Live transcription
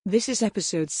This is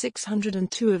episode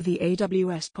 602 of the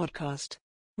AWS podcast,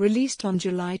 released on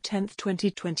July 10,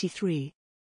 2023.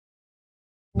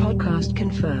 Podcast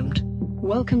confirmed.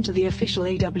 Welcome to the official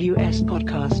AWS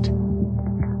podcast.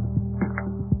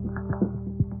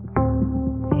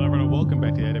 Hello everyone and welcome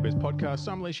back to the AWS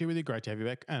podcast. I'm Alicia with you. Great to have you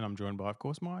back. And I'm joined by, of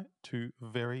course, my two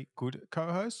very good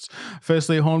co-hosts.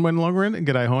 Firstly, Horn Wenlongren.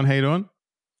 G'day, Horn. How you doing?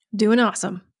 Doing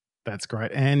awesome. That's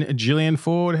great. And Gillian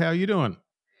Ford, how are you doing?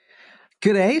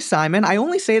 G'day, Simon. I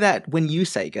only say that when you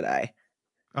say g'day.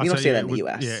 Oh, You don't so say that in the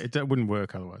US. Yeah, it wouldn't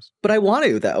work otherwise. But I want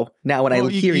to, though, now when I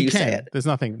hear you say it. There's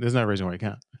no reason why you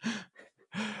can't.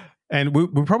 And we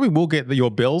probably will get your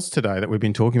bells today that we've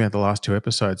been talking about the last two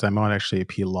episodes. They might actually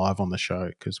appear live on the show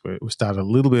because we started a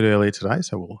little bit earlier today,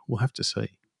 so we'll have to see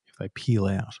if they peel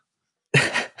out.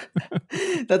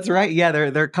 That's right. Yeah,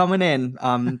 they're coming in.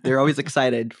 They're always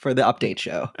excited for the update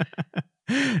show.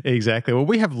 Exactly. Well,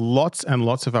 we have lots and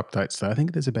lots of updates today. I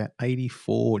think there's about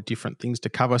 84 different things to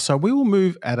cover. So we will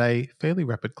move at a fairly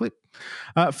rapid clip.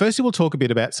 Firstly, we'll talk a bit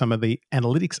about some of the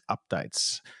analytics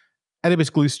updates.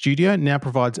 AWS Glue Studio now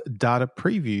provides data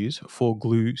previews for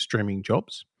Glue streaming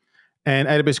jobs. And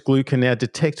AWS Glue can now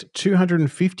detect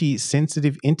 250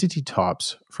 sensitive entity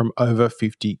types from over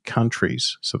 50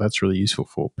 countries. So that's really useful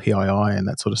for PII and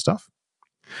that sort of stuff.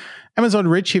 Amazon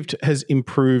Redshift has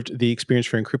improved the experience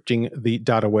for encrypting the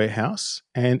data warehouse,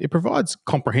 and it provides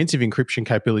comprehensive encryption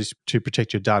capabilities to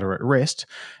protect your data at rest.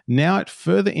 Now it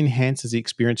further enhances the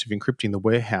experience of encrypting the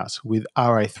warehouse with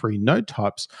RA3 node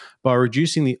types by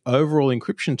reducing the overall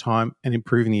encryption time and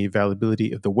improving the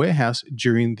availability of the warehouse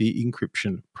during the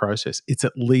encryption process. It's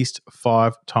at least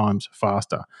 5 times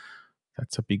faster.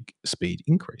 That's a big speed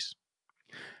increase.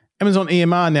 Amazon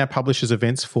EMR now publishes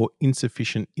events for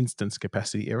insufficient instance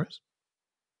capacity errors.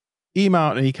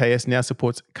 EMR and EKS now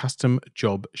supports custom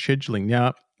job scheduling.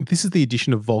 Now, this is the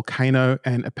addition of Volcano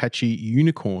and Apache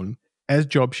Unicorn as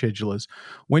job schedulers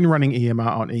when running EMR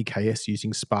on EKS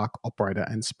using Spark Operator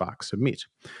and Spark Submit.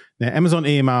 Now, Amazon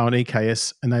EMR on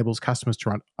EKS enables customers to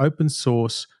run open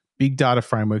source big data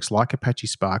frameworks like Apache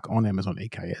Spark on Amazon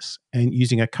EKS, and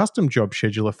using a custom job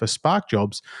scheduler for Spark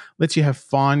jobs lets you have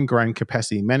fine-grained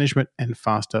capacity management and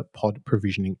faster pod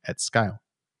provisioning at scale.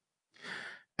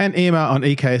 And EMR on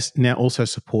EKS now also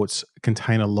supports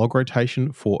container log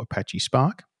rotation for Apache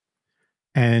Spark,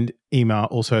 and EMR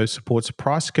also supports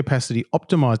price capacity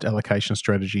optimized allocation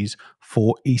strategies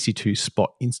for EC2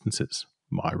 Spot instances.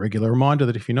 My regular reminder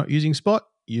that if you're not using Spot,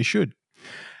 you should.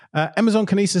 Amazon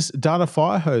Kinesis Data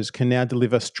Firehose can now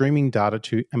deliver streaming data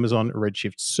to Amazon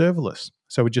Redshift serverless.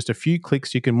 So with just a few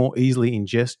clicks, you can more easily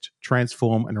ingest,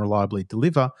 transform, and reliably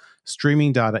deliver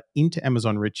streaming data into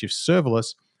Amazon Redshift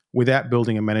serverless without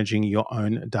building and managing your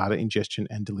own data ingestion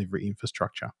and delivery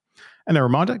infrastructure. And a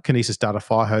reminder, Kinesis Data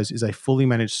Firehose is a fully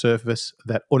managed service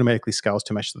that automatically scales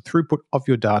to match the throughput of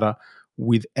your data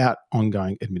without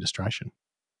ongoing administration.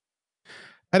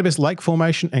 AWS Lake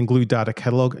Formation and Glue Data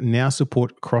Catalog now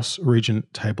support cross-region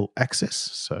table access.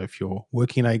 So if you're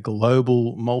working in a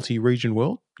global multi-region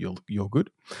world, you're good.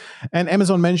 And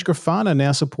Amazon Managed Grafana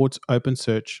now supports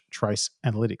OpenSearch Trace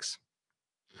Analytics.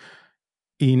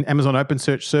 In Amazon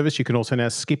OpenSearch service, you can also now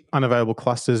skip unavailable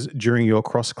clusters during your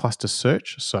cross-cluster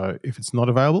search. So if it's not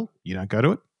available, you don't go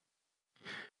to it.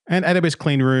 And AWS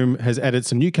Clean Room has added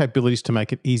some new capabilities to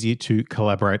make it easier to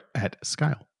collaborate at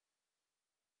scale.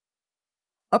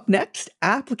 Up next,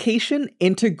 application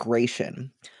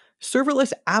integration.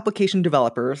 Serverless application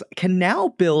developers can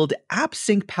now build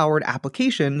AppSync-powered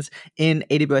applications in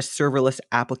AWS Serverless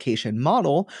Application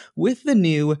Model with the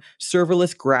new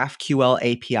Serverless GraphQL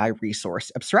API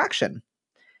resource abstraction.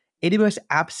 AWS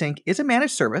AppSync is a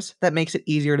managed service that makes it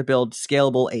easier to build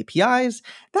scalable APIs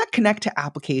that connect to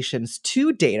applications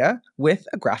to data with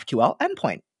a GraphQL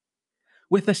endpoint.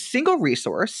 With a single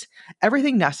resource,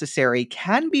 everything necessary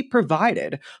can be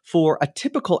provided for a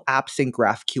typical AppSync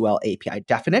GraphQL API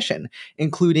definition,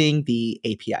 including the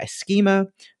API schema,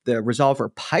 the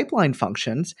resolver pipeline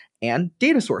functions, and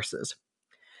data sources.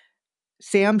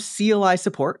 SAM CLI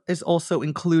support is also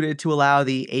included to allow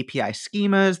the API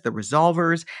schemas, the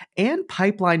resolvers, and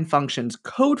pipeline functions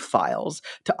code files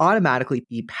to automatically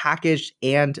be packaged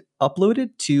and uploaded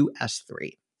to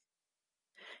S3.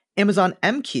 Amazon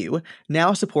MQ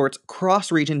now supports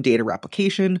cross-region data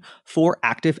replication for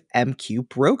active MQ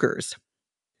brokers.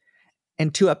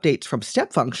 And 2 updates from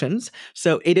Step Functions.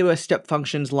 So AWS Step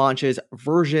Functions launches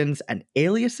versions and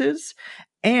aliases,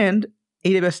 and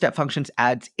AWS Step Functions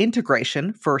adds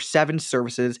integration for 7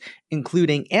 services,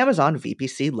 including Amazon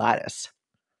VPC Lattice.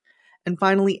 And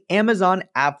finally, Amazon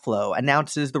AppFlow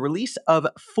announces the release of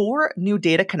 4 new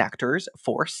data connectors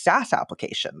for SaaS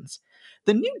applications.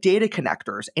 The new data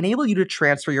connectors enable you to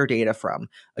transfer your data from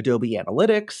Adobe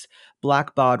Analytics,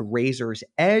 Blackbaud Razor's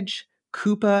Edge,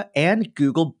 Coupa, and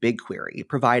Google BigQuery,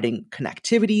 providing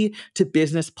connectivity to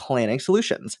business planning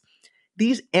solutions.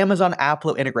 These Amazon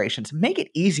Appflow integrations make it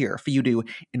easier for you to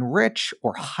enrich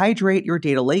or hydrate your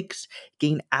data lakes,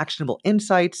 gain actionable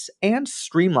insights, and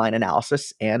streamline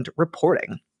analysis and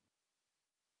reporting.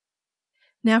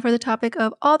 Now for the topic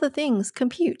of all the things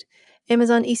compute.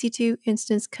 Amazon EC2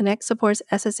 Instance Connect supports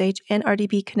SSH and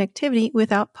RDP connectivity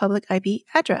without public IP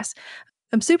address.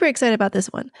 I'm super excited about this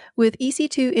one. With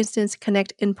EC2 Instance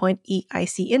Connect Endpoint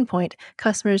EIC Endpoint,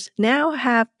 customers now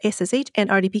have SSH and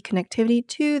RDP connectivity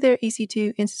to their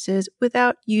EC2 instances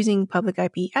without using public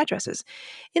IP addresses.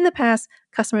 In the past,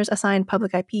 customers assigned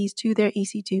public IPs to their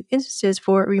EC2 instances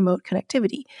for remote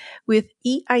connectivity. With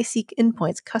EIC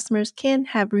endpoints, customers can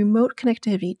have remote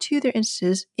connectivity to their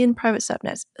instances in private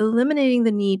subnets, eliminating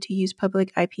the need to use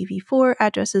public IPv4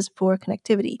 addresses for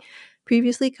connectivity.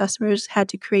 Previously, customers had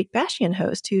to create Bastion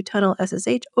hosts to tunnel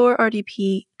SSH or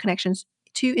RDP connections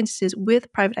to instances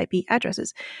with private IP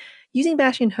addresses. Using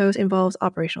Bastion hosts involves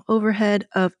operational overhead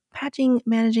of patching,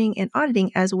 managing, and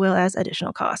auditing, as well as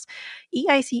additional costs.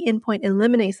 EIC Endpoint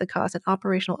eliminates the cost and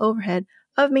operational overhead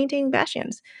of maintaining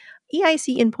Bastions.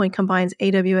 EIC Endpoint combines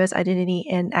AWS Identity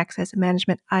and Access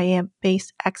Management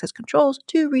IAM-based access controls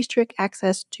to restrict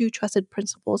access to trusted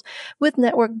principals with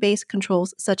network-based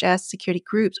controls such as security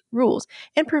groups rules,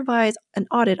 and provides an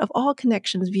audit of all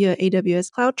connections via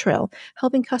AWS CloudTrail,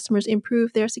 helping customers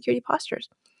improve their security postures.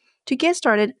 To get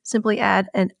started, simply add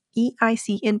an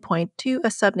EIC endpoint to a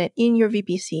subnet in your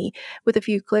VPC with a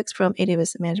few clicks from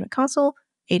AWS Management Console,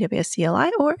 AWS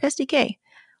CLI, or SDK.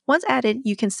 Once added,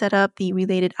 you can set up the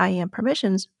related IAM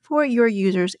permissions for your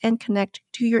users and connect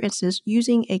to your instance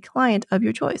using a client of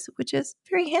your choice, which is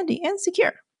very handy and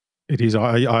secure. It is.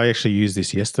 I actually used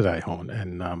this yesterday, Hon,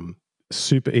 and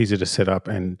super easy to set up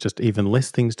and just even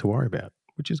less things to worry about,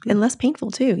 which is good. And less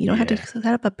painful, too. You don't have to set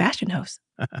up a Bastion host.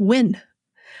 Win.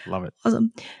 Love it.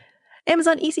 Awesome.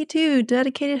 Amazon EC2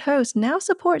 dedicated host now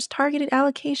supports targeted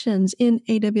allocations in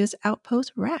AWS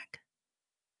Outpost Rack.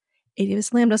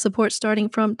 AWS Lambda supports starting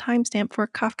from timestamp for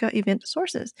Kafka event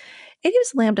sources.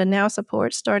 AWS Lambda now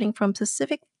supports starting from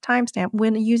specific timestamp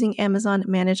when using Amazon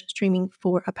Managed Streaming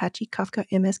for Apache Kafka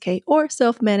MSK or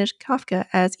self-managed Kafka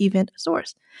as event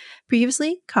source.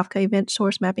 Previously, Kafka event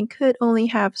source mapping could only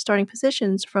have starting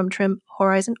positions from trim,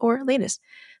 horizon, or latest.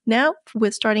 Now,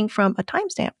 with starting from a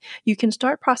timestamp, you can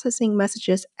start processing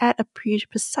messages at a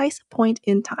precise point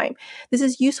in time. This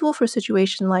is useful for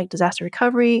situations like disaster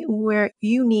recovery, where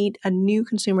you need a new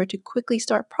consumer to quickly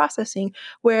start processing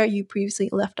where you previously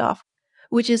left off,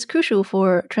 which is crucial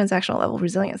for transactional level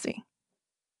resiliency.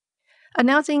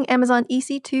 Announcing Amazon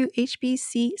EC2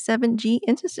 HPC 7G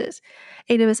instances.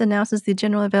 AWS announces the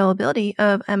general availability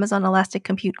of Amazon Elastic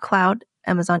Compute Cloud,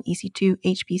 Amazon EC2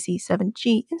 HPC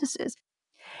 7G instances.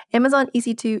 Amazon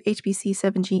EC2 HPC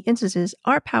 7G instances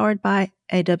are powered by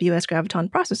AWS Graviton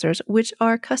processors, which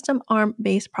are custom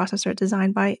ARM-based processor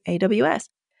designed by AWS.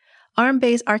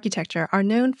 ARM-based architecture are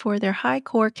known for their high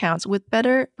core counts with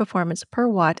better performance per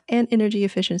watt and energy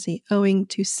efficiency owing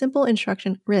to simple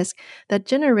instruction RISC that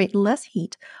generate less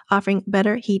heat, offering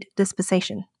better heat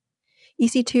dissipation.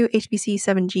 EC2 HPC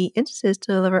 7G instances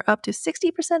deliver up to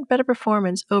 60% better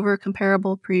performance over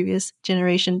comparable previous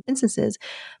generation instances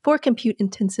for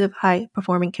compute-intensive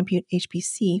high-performing compute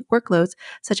HPC workloads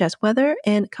such as weather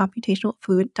and computational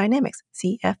fluid dynamics,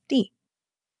 CFD.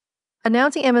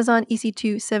 Announcing Amazon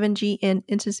EC2 7G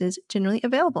instances generally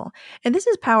available, and this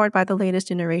is powered by the latest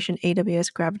generation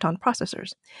AWS Graviton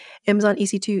processors. Amazon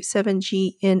EC2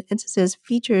 7G instances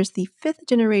features the 5th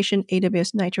generation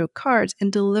AWS Nitro cards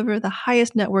and deliver the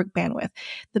highest network bandwidth,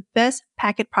 the best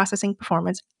packet processing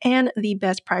performance, and the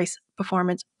best price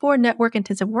performance for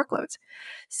network-intensive workloads.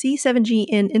 C7G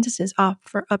instances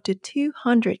offer up to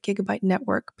 200 gigabyte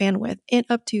network bandwidth and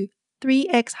up to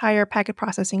 3x higher packet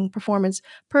processing performance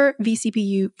per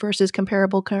vCPU versus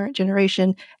comparable current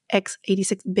generation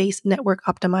x86 base network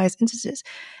optimized instances.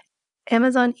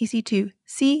 Amazon EC2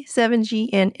 C7G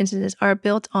instances are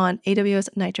built on AWS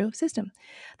Nitro system.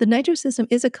 The Nitro system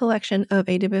is a collection of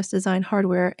AWS design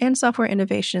hardware and software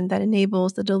innovation that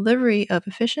enables the delivery of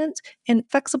efficient and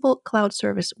flexible cloud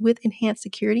service with enhanced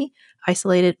security,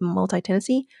 isolated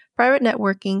multi-tenancy, private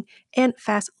networking, and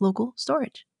fast local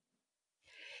storage.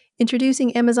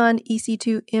 Introducing Amazon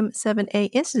EC2 M7A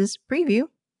Instances Preview.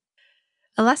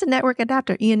 Elastic Network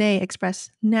Adapter ENA Express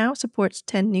now supports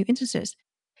 10 new instances.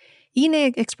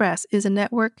 ENA Express is a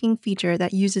networking feature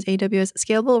that uses AWS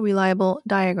Scalable Reliable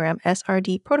Diagram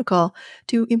SRD protocol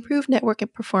to improve network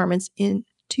performance in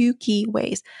two key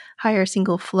ways: higher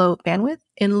single flow bandwidth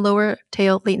and lower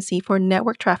tail latency for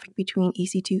network traffic between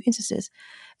EC2 instances.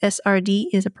 SRD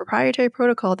is a proprietary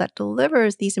protocol that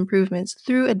delivers these improvements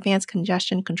through advanced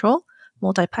congestion control,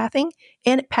 multipathing,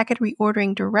 and packet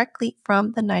reordering directly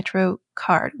from the Nitro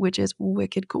card, which is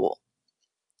wicked cool.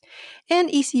 And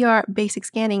ECR Basic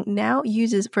Scanning now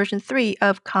uses version 3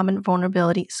 of Common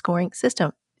Vulnerability Scoring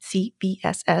System,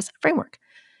 CVSS framework.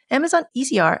 Amazon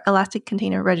ECR Elastic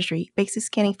Container Registry Basic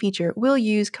Scanning feature will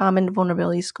use Common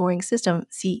Vulnerability Scoring System,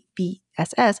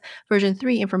 CVSS, version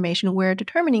 3 information where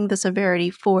determining the severity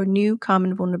for new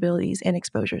common vulnerabilities and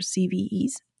exposures,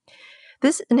 CVEs.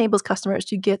 This enables customers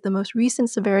to get the most recent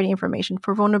severity information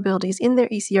for vulnerabilities in their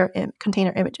ECR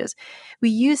container images. We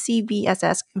use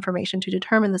CVSS information to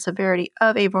determine the severity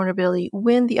of a vulnerability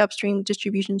when the upstream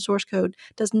distribution source code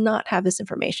does not have this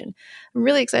information. I'm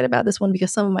really excited about this one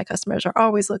because some of my customers are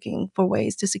always looking for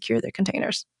ways to secure their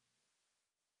containers.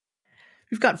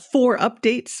 We've got 4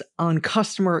 updates on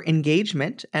customer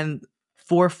engagement and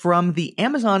 4 from the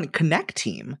Amazon Connect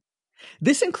team.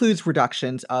 This includes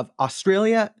reductions of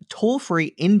Australia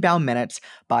toll-free inbound minutes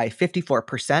by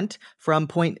 54% from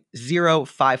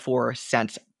 0.054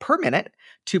 cents per minute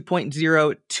to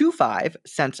 0.025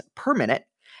 cents per minute,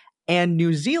 and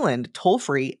New Zealand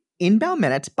toll-free inbound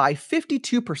minutes by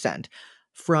 52%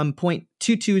 from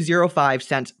 0.2205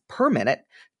 cents per minute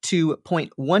to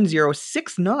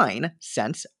 0.1069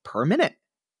 cents per minute.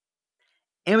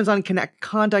 Amazon Connect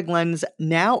Contact Lens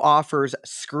now offers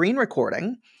screen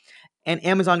recording, and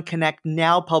Amazon Connect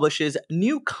now publishes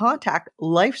new contact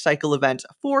lifecycle events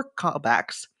for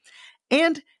callbacks.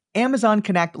 And Amazon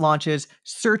Connect launches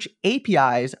search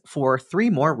APIs for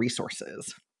 3 more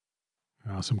resources.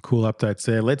 Oh, some cool updates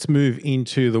there. Let's move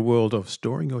into the world of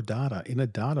storing your data in a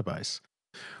database.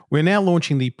 We're now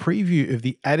launching the preview of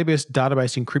the AWS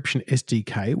Database Encryption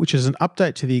SDK, which is an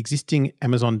update to the existing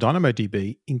Amazon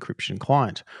DynamoDB encryption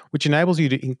client, which enables you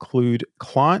to include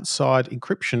client-side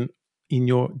encryption in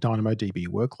your DynamoDB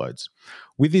workloads.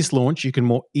 With this launch, you can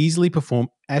more easily perform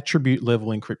attribute-level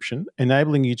encryption,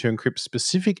 enabling you to encrypt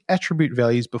specific attribute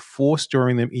values before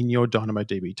storing them in your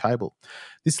DynamoDB table.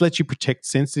 This lets you protect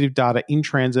sensitive data in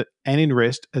transit and in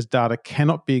rest, as data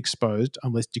cannot be exposed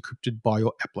unless decrypted by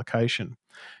your application.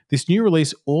 This new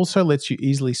release also lets you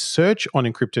easily search on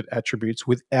encrypted attributes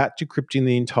without decrypting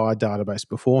the entire database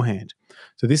beforehand.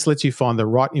 So this lets you find the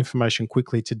right information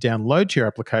quickly to download to your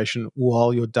application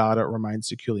while your data remains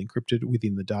securely encrypted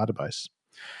within the database.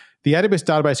 The AWS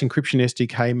Database Encryption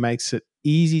SDK makes it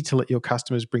easy to let your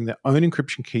customers bring their own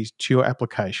encryption keys to your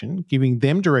application, giving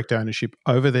them direct ownership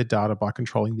over their data by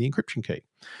controlling the encryption key.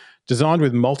 Designed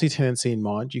with multi-tenancy in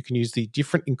mind, you can use the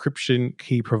different encryption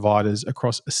key providers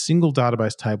across a single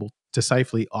database table to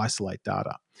safely isolate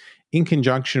data. In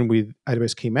conjunction with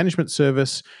AWS Key Management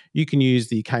Service, you can use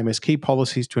the KMS key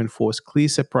policies to enforce clear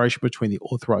separation between the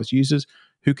authorized users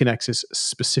who can access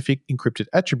specific encrypted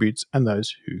attributes and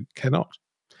those who cannot.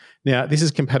 Now, this is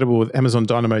compatible with Amazon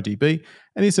DynamoDB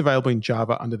and is available in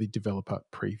Java under the developer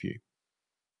preview.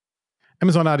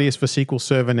 Amazon RDS for SQL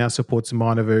Server now supports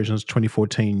minor versions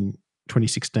 2014,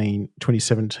 2016,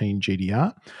 2017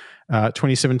 GDR,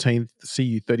 2017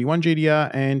 CU31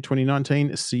 GDR, and 2019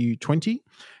 CU20.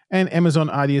 And Amazon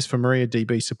RDS for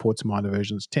MariaDB supports minor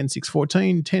versions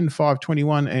 10.6.14,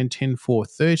 10.5.21, and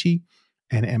 10.4.30.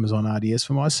 And Amazon RDS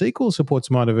for MySQL supports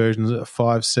minor versions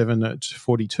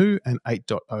 5.7.42 and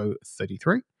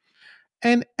 8.0.33.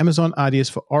 And Amazon RDS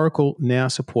for Oracle now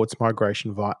supports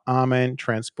migration via RMAN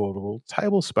transportable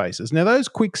table spaces. Now, those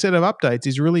quick set of updates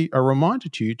is really a reminder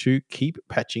to you to keep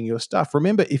patching your stuff.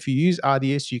 Remember, if you use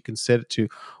RDS, you can set it to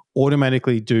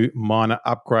automatically do minor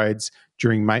upgrades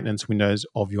during maintenance windows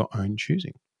of your own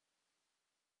choosing.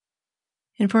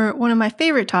 And for one of my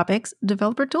favorite topics,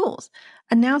 developer tools.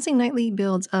 Announcing nightly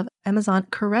builds of Amazon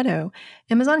Corretto.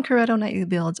 Amazon Corretto nightly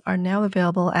builds are now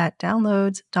available at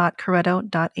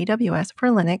downloads.corretto.aws for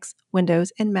Linux,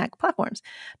 Windows, and Mac platforms.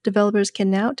 Developers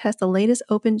can now test the latest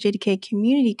OpenJDK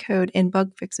community code and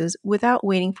bug fixes without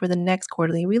waiting for the next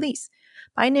quarterly release.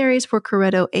 Binaries for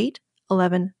Corretto 8,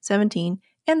 11, 17,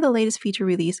 and the latest feature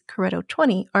release, Corretto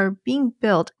 20, are being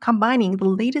built combining the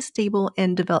latest stable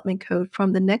and development code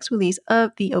from the next release of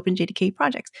the OpenJDK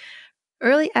projects.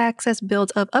 Early access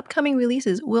builds of upcoming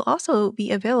releases will also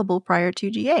be available prior to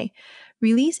GA.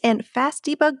 Release and fast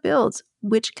debug builds,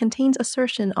 which contains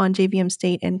assertion on JVM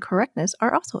state and correctness,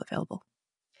 are also available.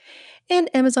 And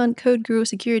Amazon CodeGuru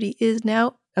Security is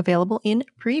now available in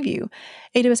preview.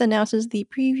 AWS announces the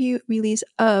preview release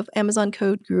of Amazon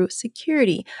CodeGuru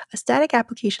Security, a static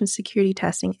application security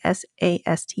testing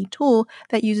SAST tool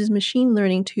that uses machine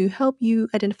learning to help you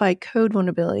identify code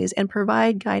vulnerabilities and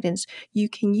provide guidance you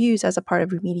can use as a part of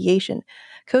remediation.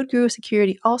 CodeGuru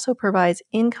Security also provides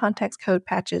in-context code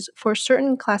patches for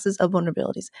certain classes of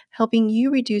vulnerabilities, helping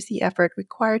you reduce the effort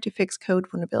required to fix code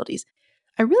vulnerabilities.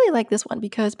 I really like this one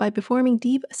because by performing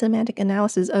deep semantic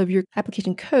analysis of your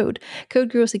application code,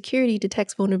 CodeGuru Security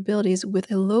detects vulnerabilities with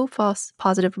a low false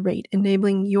positive rate,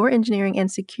 enabling your engineering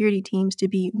and security teams to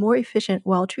be more efficient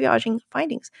while triaging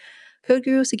findings.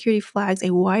 CodeGuru Security flags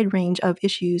a wide range of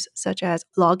issues such as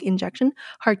log injection,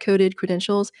 hard-coded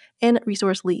credentials, and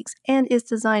resource leaks, and is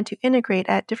designed to integrate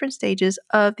at different stages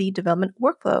of the development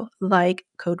workflow, like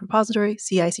code repository,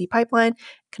 CI/CD pipeline,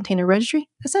 container registry,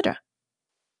 etc.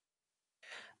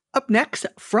 Up next,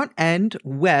 front end,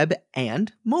 web,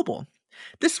 and mobile.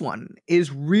 This one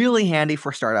is really handy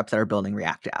for startups that are building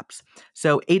React apps.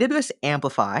 So AWS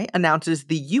Amplify announces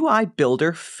the UI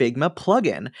Builder Figma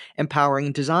plugin,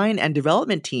 empowering design and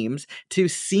development teams to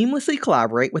seamlessly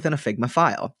collaborate within a Figma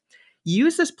file.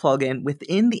 Use this plugin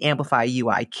within the Amplify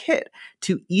UI kit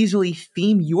to easily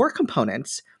theme your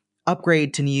components,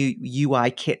 upgrade to new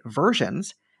UI kit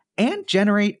versions, and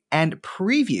generate and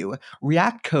preview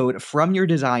React code from your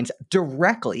designs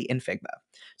directly in Figma.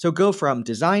 So go from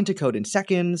design to code in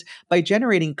seconds by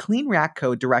generating clean React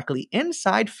code directly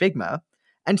inside Figma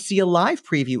and see a live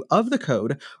preview of the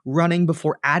code running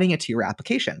before adding it to your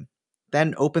application.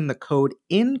 Then open the code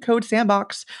in Code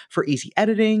Sandbox for easy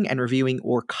editing and reviewing,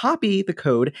 or copy the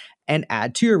code and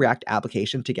add to your React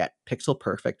application to get pixel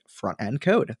perfect front-end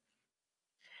code.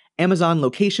 Amazon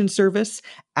Location Service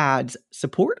adds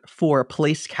support for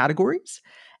place categories,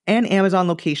 and Amazon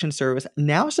Location Service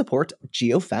now supports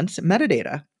geofence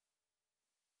metadata.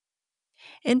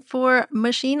 And for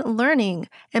machine learning,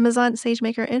 Amazon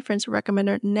SageMaker Inference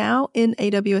Recommender, now in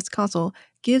AWS Console,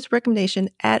 gives recommendation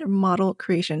at model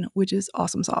creation, which is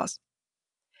awesome sauce.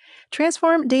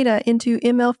 Transform data into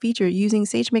ML feature using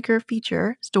SageMaker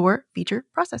Feature Store feature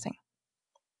processing.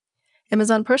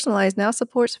 Amazon Personalize now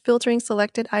supports filtering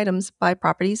selected items by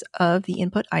properties of the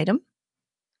input item.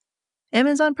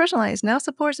 Amazon Personalize now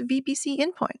supports VPC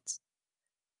endpoints.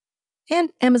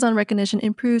 And Amazon Recognition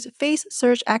improves face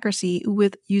search accuracy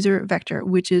with user vector,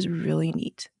 which is really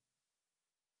neat.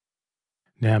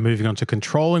 Now moving on to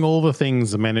controlling all the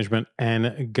things management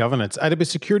and governance. AWS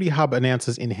Security Hub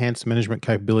announces enhanced management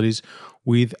capabilities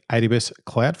with AWS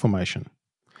CloudFormation.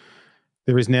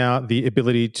 There is now the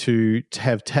ability to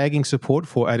have tagging support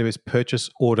for AWS purchase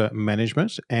order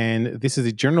management, and this is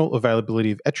the general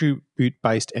availability of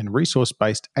attribute-based and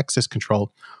resource-based access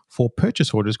control for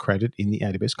purchase orders created in the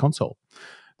AWS console.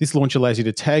 This launch allows you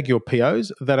to tag your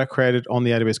POs that are created on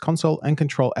the AWS console and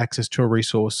control access to a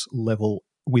resource level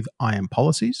with IAM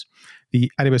policies.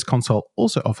 The AWS console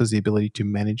also offers the ability to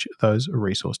manage those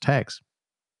resource tags.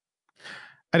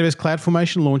 AWS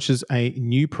CloudFormation launches a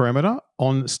new parameter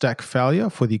on stack failure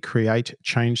for the Create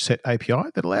Change Set API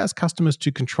that allows customers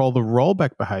to control the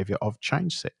rollback behavior of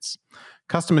change sets.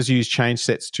 Customers use change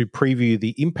sets to preview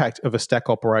the impact of a stack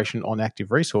operation on active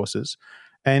resources,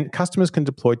 and customers can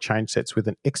deploy change sets with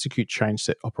an execute change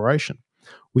set operation.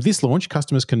 With this launch,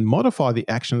 customers can modify the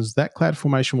actions that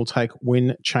CloudFormation will take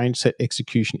when change set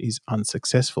execution is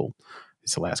unsuccessful.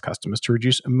 This allows customers to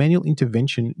reduce manual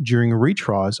intervention during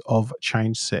retries of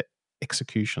change set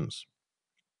executions.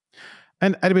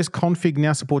 And AWS Config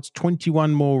now supports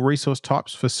 21 more resource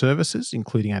types for services,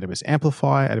 including AWS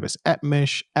Amplify, AWS App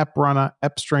Mesh, App Runner,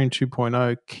 AppStream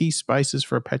 2.0, Key Spaces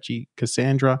for Apache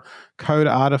Cassandra, Code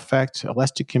Artifact,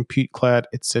 Elastic Compute Cloud,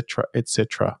 etc.,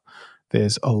 etc.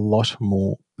 There's a lot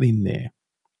more in there.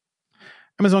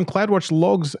 Amazon CloudWatch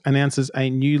Logs announces a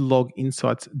new Log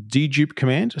Insights dedupe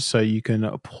command, so you can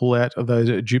pull out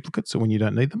those duplicates when you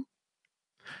don't need them.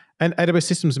 And AWS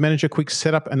Systems Manager Quick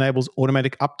Setup enables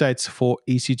automatic updates for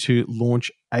EC2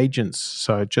 launch agents.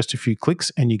 So just a few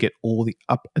clicks and you get all the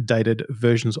updated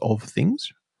versions of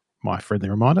things. My friendly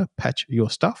reminder, patch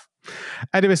your stuff.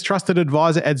 AWS Trusted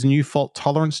Advisor adds new fault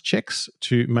tolerance checks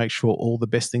to make sure all the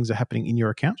best things are happening in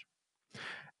your account.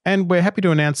 And we're happy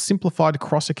to announce simplified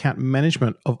cross-account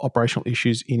management of operational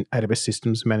issues in AWS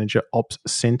Systems Manager Ops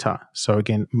Center. So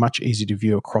again, much easier to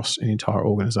view across an entire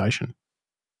organization.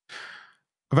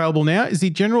 Available now is the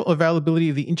general availability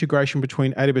of the integration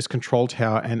between AWS Control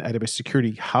Tower and AWS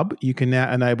Security Hub. You can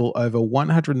now enable over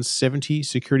 170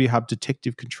 Security Hub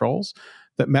detective controls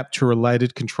that map to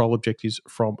related control objectives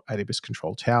from AWS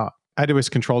Control Tower.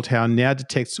 AWS Control Tower now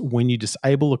detects when you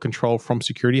disable a control from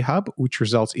Security Hub, which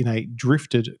results in a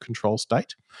drifted control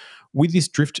state. With this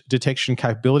drift detection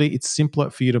capability, it's simpler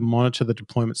for you to monitor the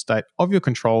deployment state of your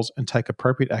controls and take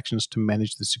appropriate actions to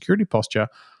manage the security posture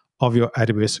of your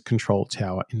AWS Control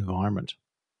Tower environment.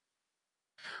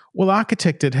 Well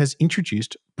Architected has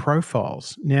introduced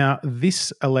profiles. Now,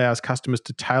 this allows customers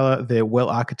to tailor their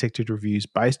well-architected reviews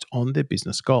based on their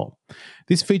business goal.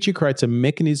 This feature creates a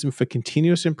mechanism for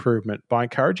continuous improvement by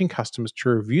encouraging customers to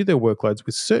review their workloads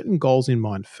with certain goals in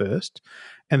mind first,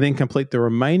 and then complete the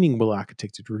remaining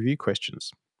well-architected review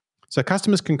questions. So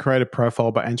customers can create a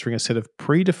profile by answering a set of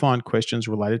predefined questions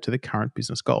related to the current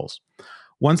business goals.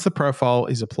 Once the profile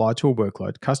is applied to a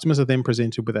workload, customers are then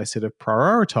presented with a set of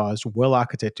prioritized,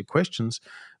 well-architected questions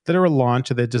that are aligned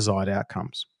to their desired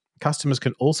outcomes. Customers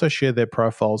can also share their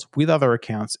profiles with other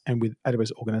accounts and with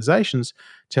AWS organizations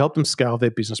to help them scale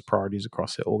their business priorities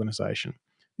across their organization.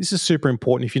 This is super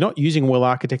important. If you're not using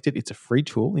well-architected, it's a free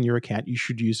tool in your account. You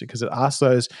should use it because it asks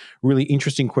those really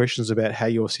interesting questions about how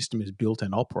your system is built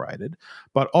and operated.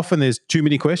 But often there's too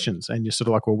many questions and you're sort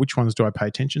of like, well, which ones do I pay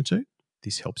attention to?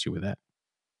 This helps you with that.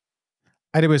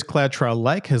 AWS CloudTrail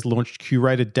Lake has launched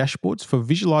curated dashboards for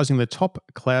visualizing the top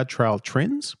CloudTrail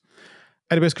trends.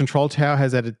 AWS Control Tower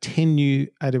has added 10 new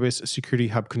AWS Security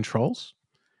Hub controls.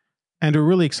 And we're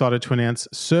really excited to announce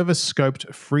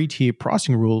service-scoped free tier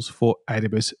pricing rules for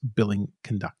AWS Billing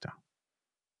Conductor.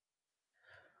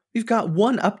 We've got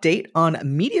one update on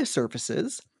media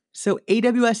services. So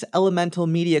AWS Elemental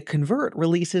Media Convert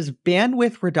releases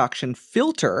bandwidth reduction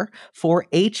filter for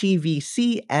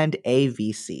HEVC and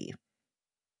AVC.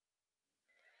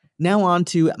 Now on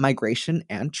to migration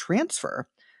and transfer.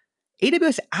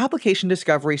 AWS Application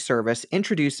Discovery Service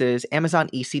introduces Amazon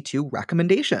EC2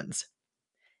 recommendations.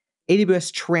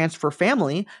 AWS Transfer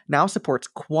Family now supports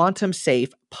quantum-safe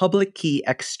public key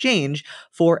exchange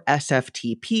for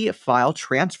SFTP file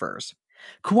transfers.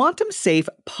 Quantum-safe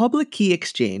public key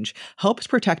exchange helps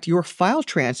protect your file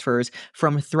transfers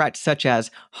from threats such as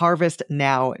harvest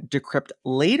now, decrypt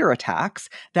later attacks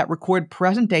that record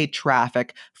present-day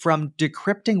traffic from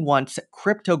decrypting once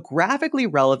cryptographically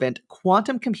relevant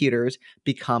quantum computers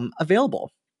become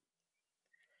available.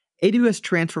 AWS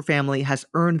Transfer Family has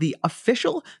earned the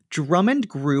official Drummond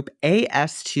Group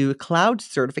AS2 Cloud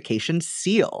Certification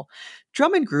seal.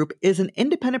 Drummond Group is an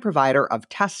independent provider of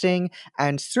testing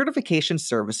and certification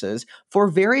services for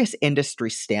various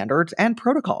industry standards and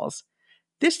protocols.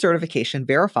 This certification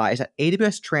verifies that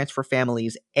AWS Transfer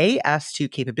Family's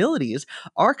AS2 capabilities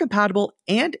are compatible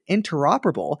and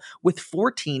interoperable with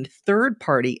 14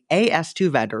 third-party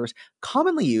AS2 vendors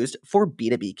commonly used for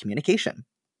B2B communication.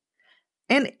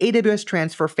 And AWS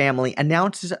Transfer Family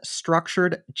announces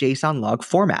structured JSON log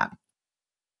format.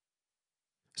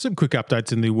 Some quick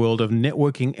updates in the world of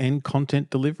networking and content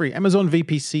delivery. Amazon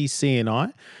VPC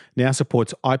CNI now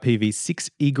supports IPv6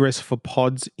 egress for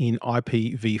pods in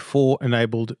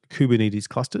IPv4-enabled Kubernetes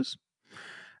clusters.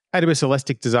 AWS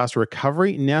Elastic Disaster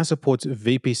Recovery now supports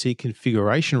VPC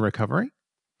configuration recovery.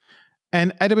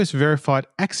 And AWS Verified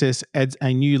Access adds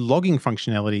a new logging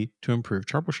functionality to improve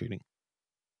troubleshooting.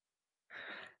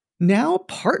 Now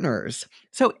partners.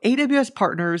 So AWS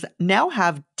partners now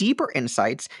have deeper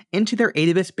insights into their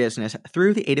AWS business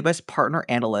through the AWS Partner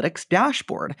Analytics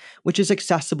dashboard, which is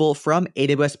accessible from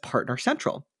AWS Partner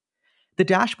Central. The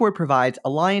dashboard provides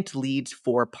alliance leads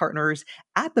for partners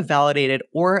at the validated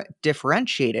or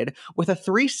differentiated with a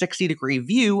 360-degree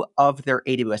view of their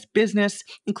AWS business,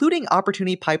 including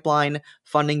opportunity pipeline,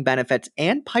 funding benefits,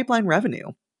 and pipeline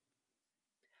revenue.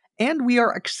 And we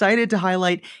are excited to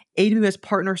highlight AWS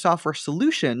Partner Software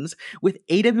Solutions with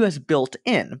AWS built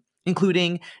in,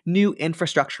 including new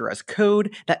infrastructure as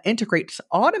code that integrates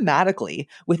automatically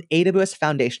with AWS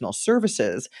foundational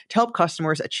services to help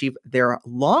customers achieve their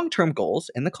long-term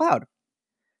goals in the cloud.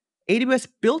 AWS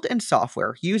built-in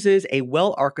software uses a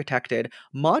well-architected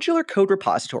modular code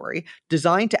repository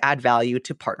designed to add value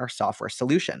to partner software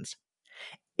solutions.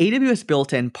 AWS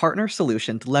built-in partner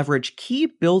solutions leverage key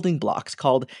building blocks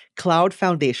called Cloud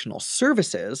Foundational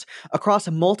Services across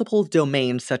multiple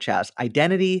domains such as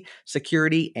identity,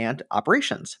 security, and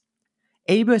operations.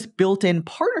 AWS built-in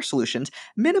partner solutions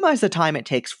minimize the time it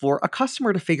takes for a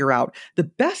customer to figure out the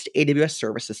best AWS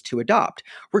services to adopt,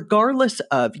 regardless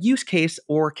of use case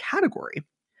or category.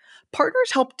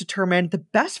 Partners help determine the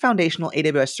best foundational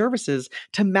AWS services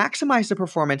to maximize the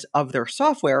performance of their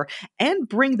software and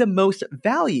bring the most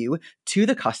value to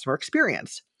the customer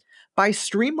experience. By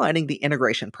streamlining the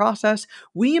integration process,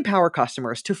 we empower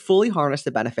customers to fully harness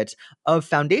the benefits of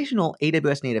foundational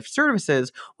AWS native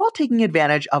services while taking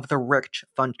advantage of the rich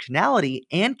functionality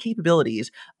and capabilities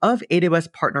of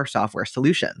AWS partner software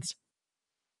solutions.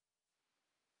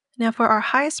 Now, for our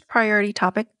highest priority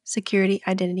topic, security,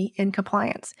 identity, and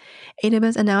compliance,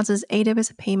 AWS announces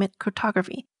AWS Payment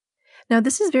Cryptography. Now,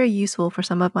 this is very useful for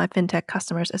some of my fintech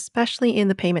customers, especially in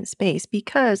the payment space,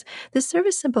 because this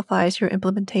service simplifies your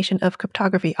implementation of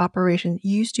cryptography operations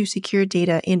used to secure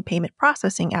data in payment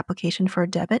processing application for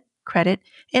debit, credit,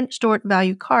 and stored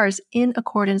value cards in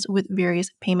accordance with various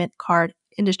payment card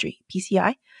industry,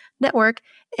 PCI, network,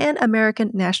 and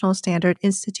American National Standard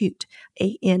Institute,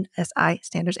 ANSI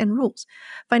standards and rules.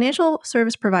 Financial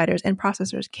service providers and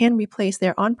processors can replace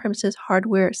their on-premises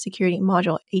hardware security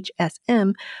module,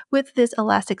 HSM, with this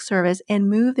elastic service and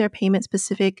move their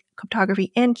payment-specific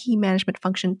cryptography and key management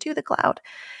function to the cloud.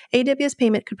 AWS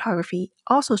Payment Cryptography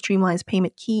also streamlines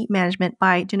payment key management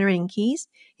by generating keys,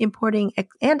 importing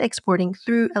and exporting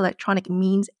through electronic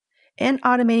means, and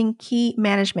automating key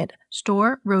management,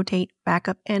 store, rotate,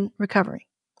 backup, and recovery.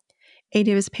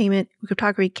 AWS Payment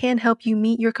Cryptography can help you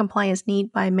meet your compliance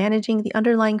need by managing the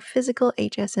underlying physical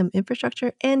HSM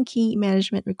infrastructure and key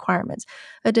management requirements.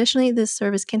 Additionally, this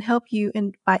service can help you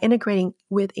by integrating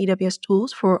with AWS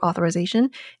tools for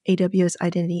authorization, AWS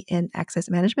Identity and Access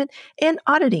Management, and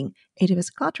auditing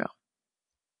AWS CloudTrail.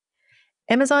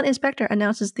 Amazon Inspector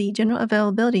announces the general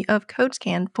availability of code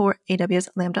scan for AWS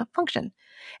Lambda function.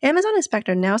 Amazon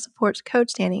Inspector now supports code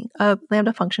scanning of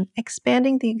Lambda function,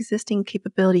 expanding the existing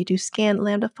capability to scan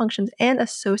Lambda functions and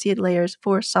associated layers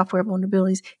for software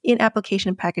vulnerabilities in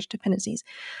application package dependencies.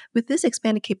 With this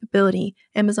expanded capability,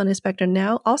 Amazon Inspector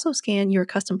now also scan your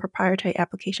custom proprietary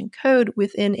application code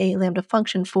within a Lambda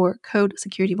function for code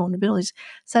security vulnerabilities,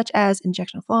 such as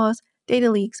injection flaws, data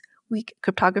leaks, weak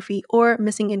cryptography, or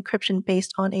missing encryption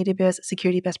based on AWS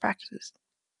security best practices.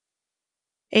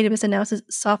 AWS announces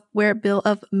software bill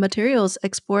of materials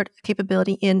export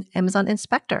capability in Amazon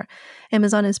Inspector.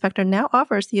 Amazon Inspector now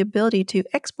offers the ability to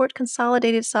export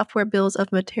consolidated software bills of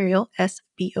material,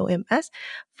 SBOMS,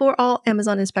 for all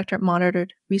Amazon Inspector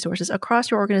monitored resources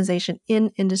across your organization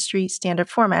in industry standard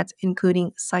formats,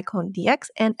 including Cyclone DX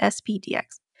and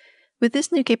SPDX. With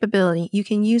this new capability, you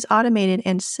can use automated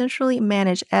and centrally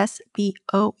managed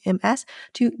SBOMS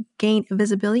to gain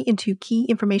visibility into key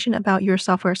information about your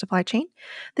software supply chain.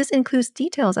 This includes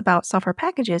details about software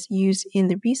packages used in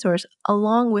the resource,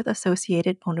 along with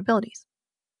associated vulnerabilities.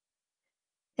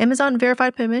 Amazon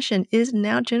Verified Permission is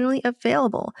now generally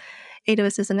available.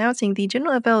 AWS is announcing the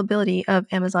general availability of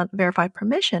Amazon Verified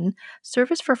Permission,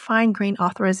 service for fine-grained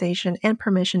authorization and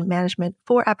permission management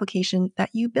for application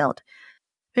that you build.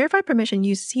 Verified Permission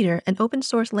uses Cedar, an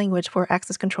open-source language for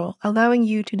access control, allowing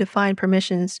you to define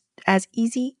permissions as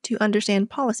easy-to-understand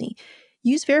policy.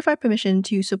 Use Verified Permission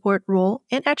to support role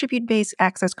and attribute-based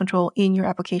access control in your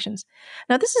applications.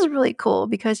 Now, this is really cool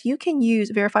because you can use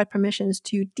Verified Permissions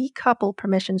to decouple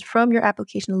permissions from your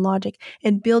application logic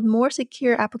and build more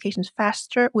secure applications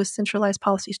faster with centralized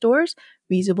policy stores,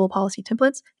 reusable policy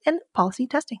templates, and policy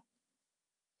testing.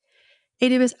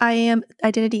 AWS IAM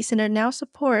Identity Center now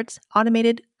supports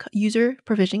automated user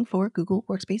provisioning for Google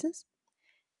Workspaces.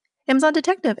 Amazon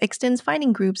Detective extends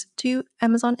finding groups to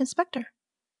Amazon Inspector.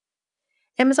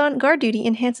 Amazon GuardDuty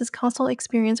enhances console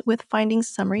experience with findings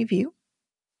summary view.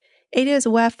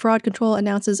 AWS WAF Fraud Control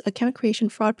announces Account Creation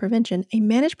Fraud Prevention, a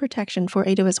managed protection for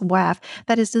AWS WAF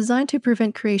that is designed to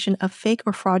prevent creation of fake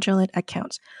or fraudulent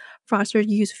accounts. Fraudsters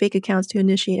use fake accounts to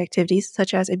initiate activities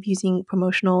such as abusing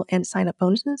promotional and sign-up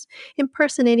bonuses,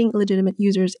 impersonating legitimate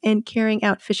users, and carrying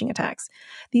out phishing attacks.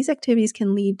 These activities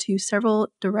can lead to several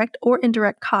direct or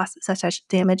indirect costs such as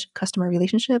damaged customer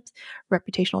relationships,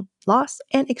 reputational loss,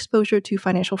 and exposure to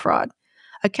financial fraud.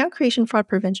 Account Creation Fraud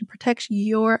Prevention protects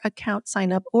your account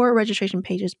sign-up or registration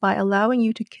pages by allowing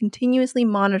you to continuously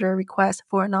monitor requests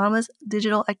for anonymous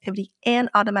digital activity and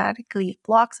automatically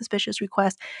block suspicious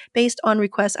requests based on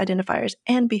request identifiers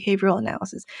and behavioral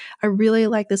analysis. I really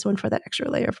like this one for that extra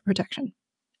layer of protection.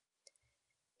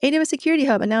 AWS Security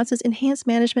Hub announces enhanced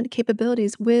management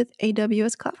capabilities with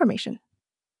AWS CloudFormation.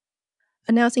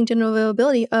 Announcing general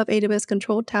availability of AWS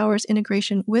Control Tower's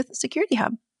integration with Security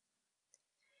Hub.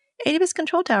 AWS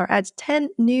Control Tower adds 10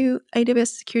 new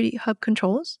AWS Security Hub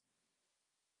controls.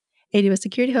 AWS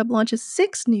Security Hub launches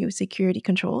 6 new security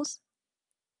controls.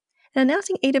 And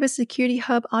announcing AWS Security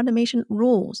Hub automation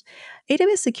rules.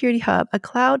 AWS Security Hub, a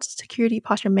cloud security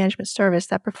posture management service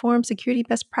that performs security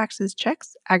best practices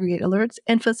checks, aggregate alerts,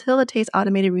 and facilitates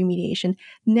automated remediation,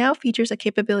 now features a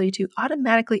capability to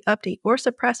automatically update or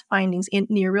suppress findings in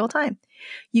near real time.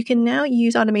 You can now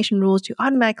use automation rules to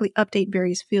automatically update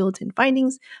various fields in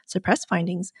findings, suppress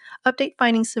findings, update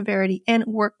findings severity and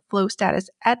workflow status,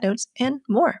 add notes, and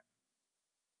more.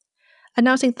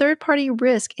 Announcing third-party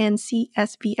risk and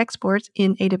CSV exports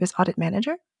in AWS Audit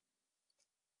Manager.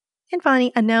 And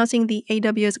finally, announcing the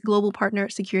AWS Global Partner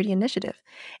Security Initiative.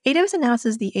 AWS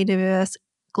announces the AWS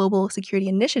Global Security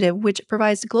Initiative, which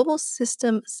provides global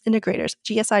systems integrators,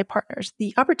 GSI partners,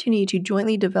 the opportunity to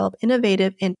jointly develop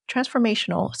innovative and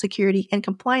transformational security and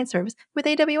compliance service with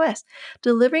AWS,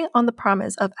 delivering on the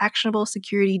promise of actionable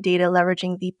security data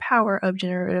leveraging the power of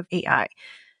generative AI.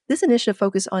 This initiative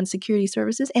focuses on security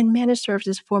services and managed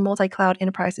services for multi-cloud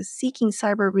enterprises seeking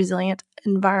cyber-resilient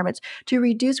environments to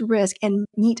reduce risk and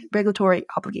meet regulatory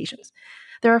obligations.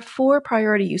 There are 4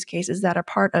 priority use cases that are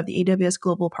part of the AWS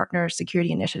Global Partner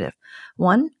Security Initiative.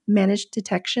 1, Managed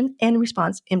Detection and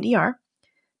Response, MDR.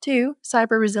 2,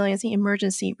 Cyber Resiliency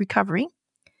Emergency Recovery.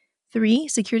 3,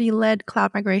 Security-led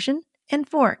cloud migration. And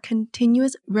 4,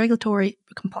 Continuous regulatory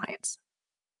compliance.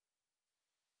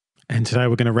 And today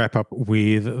we're going to wrap up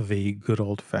with the good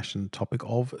old-fashioned topic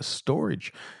of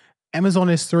storage. Amazon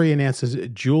S3 announces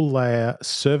dual-layer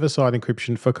server-side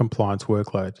encryption for compliance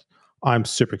workloads. I'm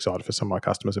super excited for some of my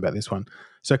customers about this one.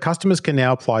 So customers can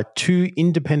now apply 2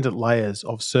 independent layers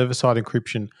of server-side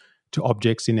encryption to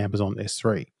objects in Amazon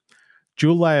S3.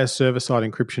 Dual-layer server-side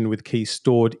encryption with keys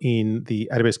stored in the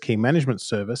AWS Key Management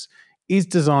Service is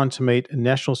designed to meet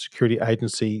National Security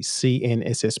Agency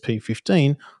CNSSP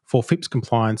 15 for FIPS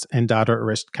compliance and data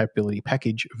arrest capability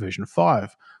package version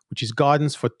 5, which is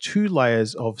guidance for 2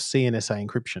 layers of CNSA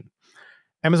encryption.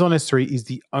 Amazon S3 is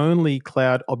the only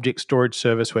cloud object storage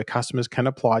service where customers can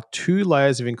apply 2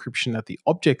 layers of encryption at the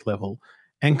object level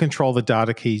and control the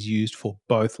data keys used for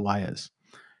both layers.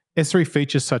 S3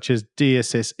 features such as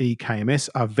DSSE KMS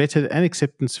are vetted and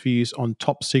acceptance for use on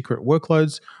top secret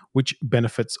workloads, which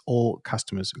benefits all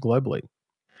customers globally.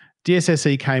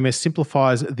 DSSE KMS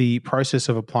simplifies the process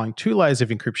of applying 2 layers of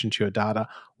encryption to your data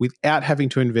without having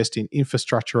to invest in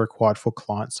infrastructure required for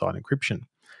client-side encryption.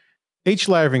 Each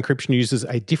layer of encryption uses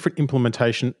a different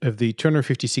implementation of the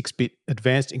 256-bit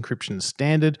advanced encryption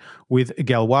standard with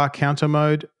Galois counter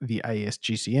mode, the AES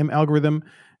GCM algorithm.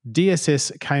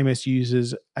 DSS KMS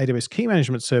uses AWS Key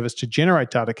Management Service to generate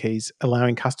data keys,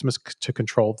 allowing customers to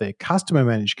control their customer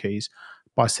managed keys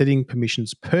by setting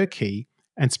permissions per key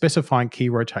and specifying key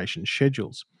rotation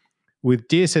schedules. With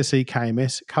DSSE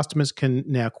KMS, customers can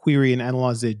now query and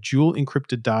analyze their dual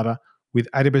encrypted data with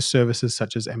AWS services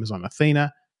such as Amazon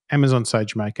Athena, Amazon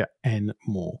SageMaker, and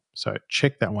more. So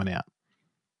check that one out.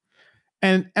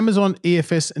 And Amazon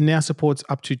EFS now supports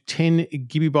up to 10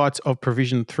 gigabytes of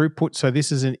provision throughput. So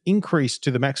this is an increase to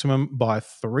the maximum by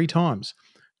 3 times.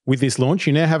 With this launch,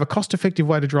 you now have a cost-effective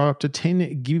way to drive up to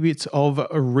 10 gigabits of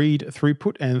read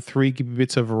throughput and 3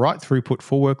 gigabits of write throughput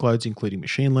for workloads including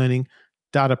machine learning,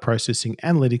 data processing,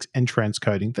 analytics, and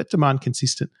transcoding that demand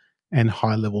consistent and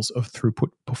high levels of throughput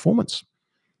performance.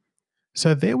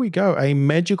 So there we go, a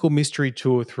magical mystery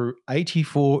tour through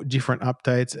 84 different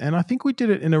updates. And I think we did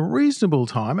it in a reasonable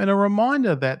time. And a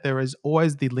reminder that there is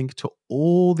always the link to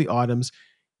all the items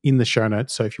in the show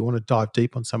notes. So if you want to dive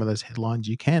deep on some of those headlines,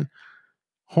 you can.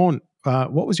 Horn,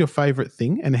 what was your favorite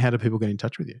thing and how do people get in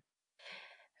touch with you?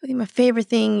 I think my favorite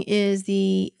thing is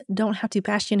the don't have to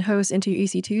Bastion host into your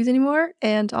EC2s anymore,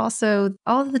 and also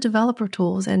all of the developer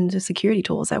tools and the security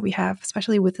tools that we have,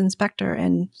 especially with Inspector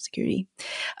and security.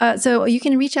 So you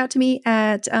can reach out to me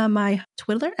at my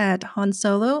Twitter at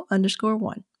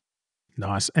HanSolo_1.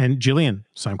 Nice. And Jillian,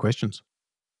 same questions.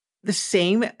 The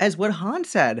same as what Han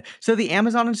said. So the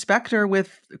Amazon Inspector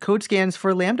with code scans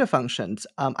for Lambda functions.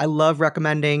 I love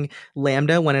recommending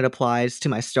Lambda when it applies to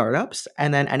my startups.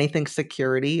 And then anything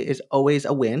security is always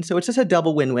a win. So it's just a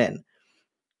double win-win.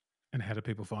 And how do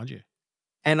people find you?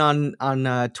 And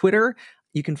on Twitter,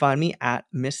 you can find me at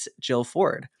Miss Jill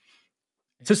Ford.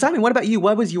 So Simon, what about you?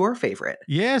 What was your favorite?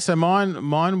 Yeah, so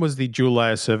mine was the dual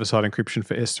layer server-side encryption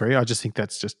for S3. I just think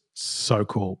that's just so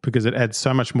cool because it adds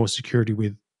so much more security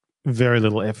with very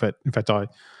little effort. In fact, I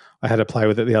had to play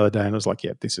with it the other day and I was like,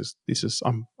 yeah, this is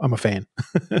I'm a fan.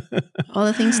 All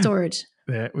the things storage.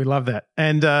 Yeah, we love that.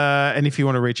 And if you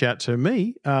want to reach out to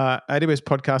me, AWS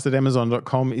podcast at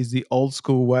Amazon.com is the old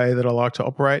school way that I like to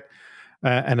operate.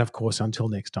 And of course, until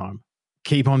next time,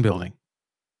 keep on building.